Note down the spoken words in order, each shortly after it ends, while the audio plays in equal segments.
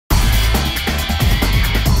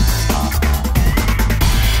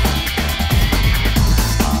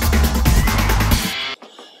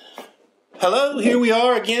here we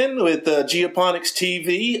are again with Geoponics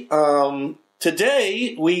TV.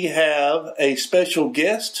 Today we have a special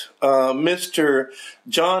guest, Mr.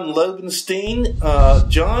 John Lobenstein.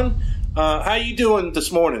 John, how you doing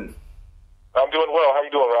this morning? I'm doing well. How you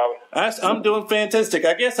doing, Robin? I'm doing fantastic.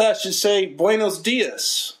 I guess I should say buenos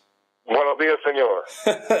dias. Buenos dias, senor.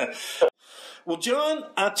 Well, John,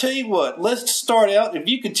 I'll tell you what. Let's start out. If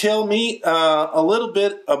you could tell me a little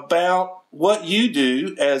bit about what you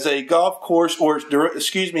do as a golf course, or as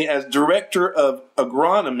director of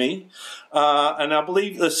agronomy, and I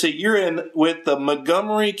believe, let's see, you're in with the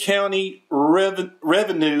Montgomery County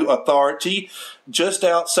Revenue Authority, just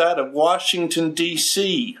outside of Washington,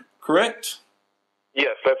 D.C., correct?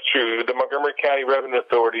 Yes, that's true. The Montgomery County Revenue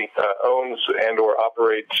Authority owns and or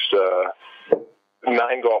operates 9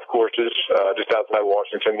 golf courses just outside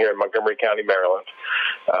Washington here in Montgomery County, Maryland.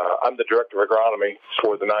 I'm the director of agronomy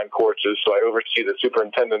for the 9 courses, so I oversee the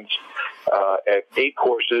superintendents at 8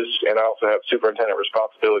 courses, and I also have superintendent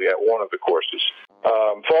responsibility at 1 of the courses.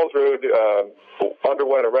 Falls Road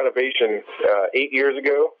underwent a renovation 8 years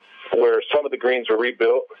ago where some of the greens were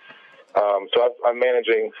rebuilt. So I'm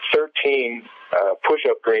managing 13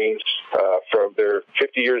 push-up greens from they're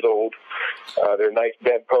 50 years old. They're nice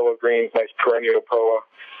bent POA greens, nice perennial POA.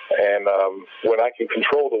 And when I can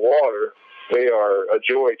control the water, they are a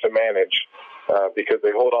joy to manage because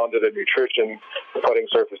they hold on to the nutrition. The putting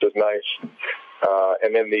surface is nice.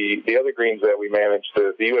 And then the other greens that we manage,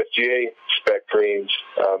 the USGA spec greens,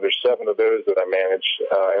 there's 7 of those that I manage.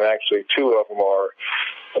 And actually 2 of them are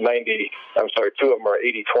 2 of them are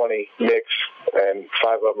 80-20 mix, and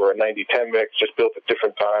 5 of them are a 90-10 mix, just built at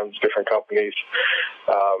different times, different companies.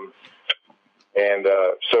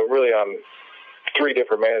 So really on 3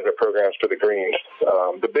 different management programs for the greens.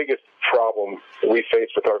 The biggest problem we face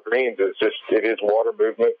with our greens is it is water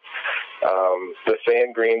movement. The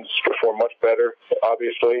sand greens perform much better,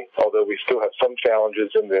 obviously, although we still have some challenges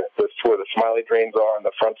in where the smiley drains are in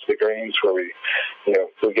the fronts of the greens, where we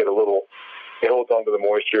get a little. It holds on to the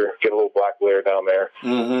moisture, get a little black layer down there.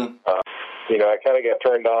 Mm-hmm. I kind of got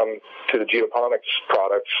turned on to the Geoponics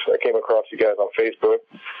products. I came across you guys on Facebook,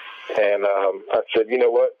 and I said, you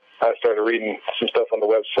know what? I started reading some stuff on the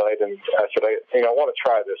website, and I said, I want to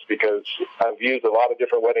try this because I've used a lot of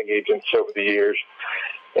different wetting agents over the years,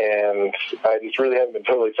 and I just really haven't been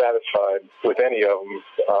totally satisfied with any of them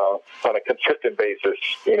on a consistent basis.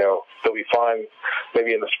 They'll be fine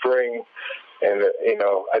maybe in the spring, and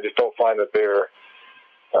I just don't find that they're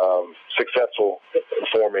successful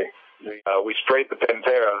for me. We sprayed the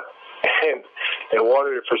Pantera and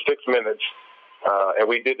watered it for 6 minutes. And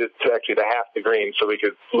we did it to actually to half the green so we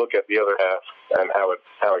could look at the other half and how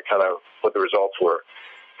it kind of, what the results were.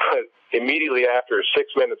 But immediately after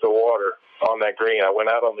 6 minutes of water on that green, I went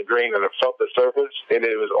out on the green and I felt the surface, and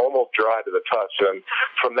it was almost dry to the touch. And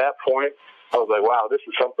from that point, I was like, wow, this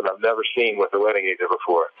is something I've never seen with a wetting agent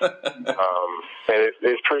before. And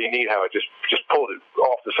it's pretty neat how it just pulled it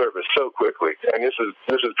off the surface so quickly. And this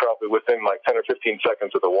is probably within like 10 or 15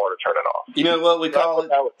 seconds of the water turning off. You know what we call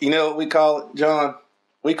it? You know what we call it, John?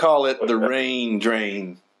 We call it the rain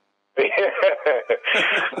drain. So,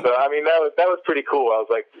 I mean, that was pretty cool. I was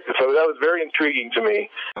like, so that was very intriguing to me.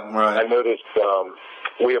 Right. I noticed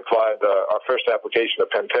we applied our first application of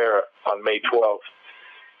Pantera on May 12th.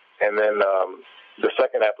 And then the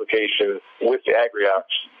second application with the Agriox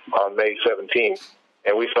on May 17th,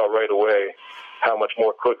 and we saw right away how much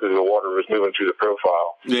more quickly the water was moving through the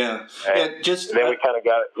profile. Yeah. And then we kind of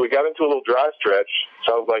got into a little dry stretch.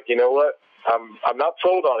 So I was like, you know what? I'm not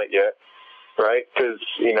sold on it yet, right? Because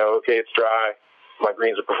okay, it's dry. My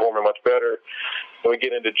greens are performing much better. Then we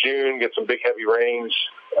get into June, get some big heavy rains,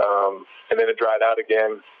 and then it dried out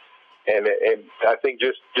again. And I think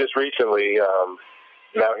just recently.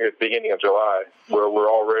 Now here at the beginning of July, where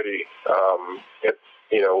we're already at,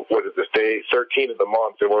 what is this, day 13 of the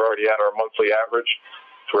month, and we're already at our monthly average.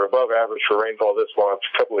 So we're above average for rainfall this month,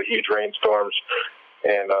 a couple of huge rainstorms,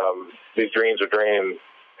 and these greens are draining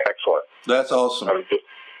excellent. That's awesome. I'm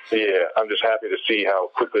just happy to see how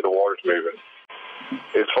quickly the water's moving.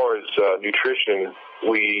 As far as nutrition,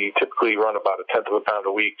 we typically run about 1/10 of a pound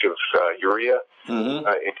a week of urea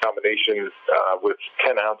in combination with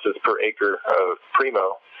 10 ounces per acre of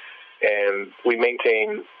Primo. And we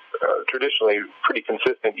maintain traditionally pretty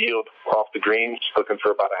consistent yield off the greens, looking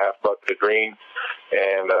for about a half bucket a green.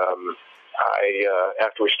 And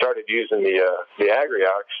after we started using the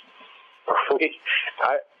Agriox,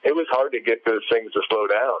 it was hard to get those things to slow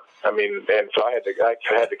down. I mean, and so I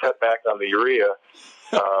had to cut back on the urea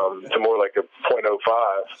to more like a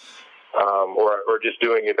 0.05, or just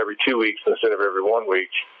doing it every 2 weeks instead of every 1 week.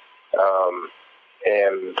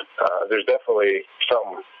 and there's definitely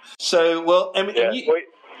some. So, well, I mean, Yeah,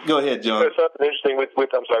 go ahead, John. There's something interesting with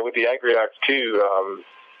the Agriox too.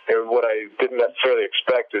 And what I didn't necessarily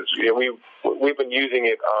expect is, we've been using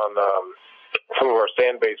it on some of our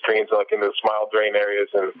sand-based greens, like in the smile drain areas,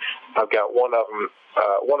 and I've got one of them.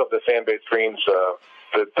 One of the sand-based greens,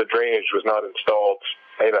 the drainage was not installed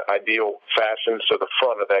in an ideal fashion, so the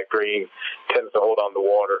front of that green tends to hold on to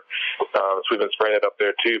water. So we've been spraying it up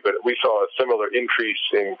there too, but we saw a similar increase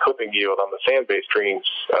in clipping yield on the sand-based greens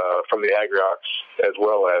from the Agriox as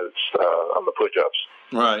well as on the push-ups.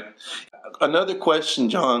 Right. Another question,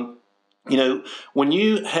 John. When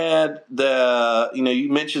you had you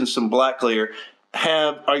mentioned some black layer.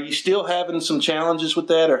 Are you still having some challenges with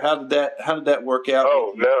that, or how did that work out?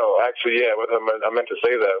 Oh no, actually, yeah. I meant to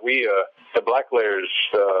say that the black layers,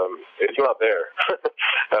 it's not there.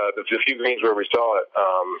 The few greens where we saw it,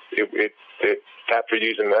 after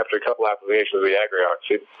a couple applications of the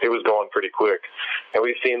Agriox, it was going pretty quick, and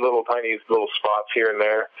we've seen tiny little spots here and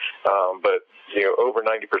there, but over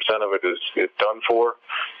 90% of it is done for,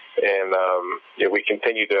 and we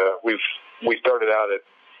continue to. We started out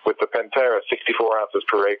with the Pantera, 64 ounces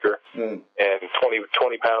per acre, and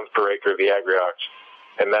 20 pounds per acre of the Agriox.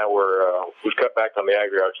 And now we've cut back on the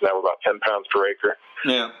Agriox. Now we're about 10 pounds per acre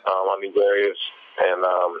on these areas. And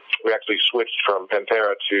we actually switched from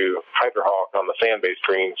Pantera to Hydrohawk on the sand-based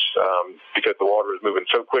greens because the water is moving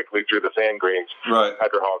so quickly through the sand greens. Right.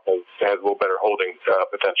 Hydrohawk has a little better holding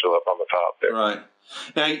potential up on the top there. Right.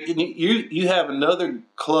 Now, you have another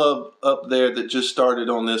club up there that just started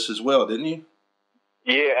on this as well, didn't you?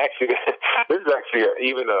 Yeah, actually, this is actually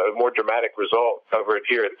even a more dramatic result over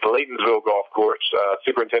here at the Laytonsville Golf Course.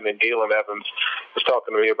 Superintendent Galen Evans was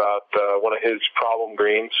talking to me about one of his problem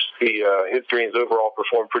greens. His greens overall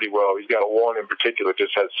perform pretty well. He's got one in particular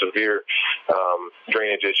just has severe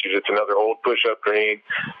drainage issues. It's another old push-up green,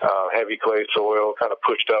 heavy clay soil, kind of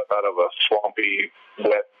pushed up out of a swampy,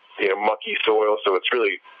 wet, mucky soil. So it's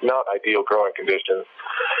really not ideal growing conditions.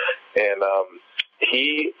 And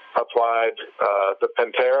he applied the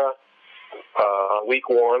Pantera week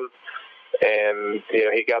one, and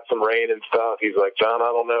he got some rain and stuff. He's like, John,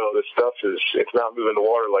 I don't know. This stuff it's not moving the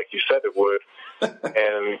water like you said it would.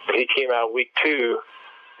 And he came out week two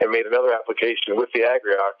and made another application with the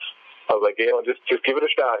Agriox. I was like, Galen, just give it a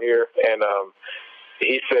shot here. And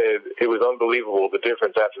he said it was unbelievable, the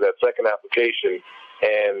difference after that second application.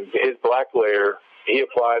 And his black layer, he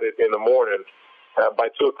applied it in the morning. By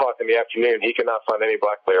 2 o'clock in the afternoon, he could not find any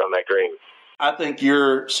black layer on that green. I think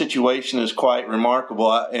your situation is quite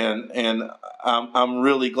remarkable, and I'm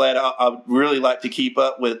really glad. I'd really like to keep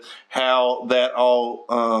up with how that all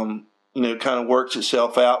kind of works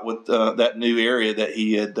itself out with that new area that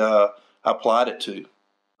he had applied it to.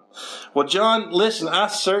 Well, John, listen, I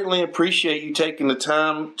certainly appreciate you taking the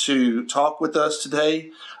time to talk with us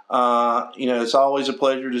today. It's always a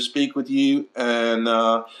pleasure to speak with you, and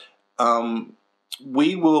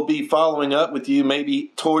we will be following up with you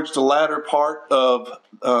maybe towards the latter part of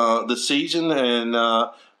the season and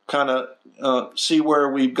kind of see where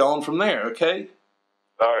we've gone from there, okay?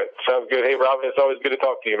 All right, sounds good. Hey, Robin, it's always good to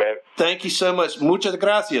talk to you, man. Thank you so much. Muchas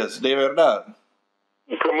gracias, de verdad.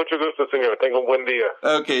 Con mucho gusto, señor. Tenga un buen día.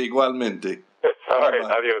 Okay, igualmente. All right,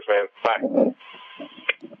 adios, man. Bye.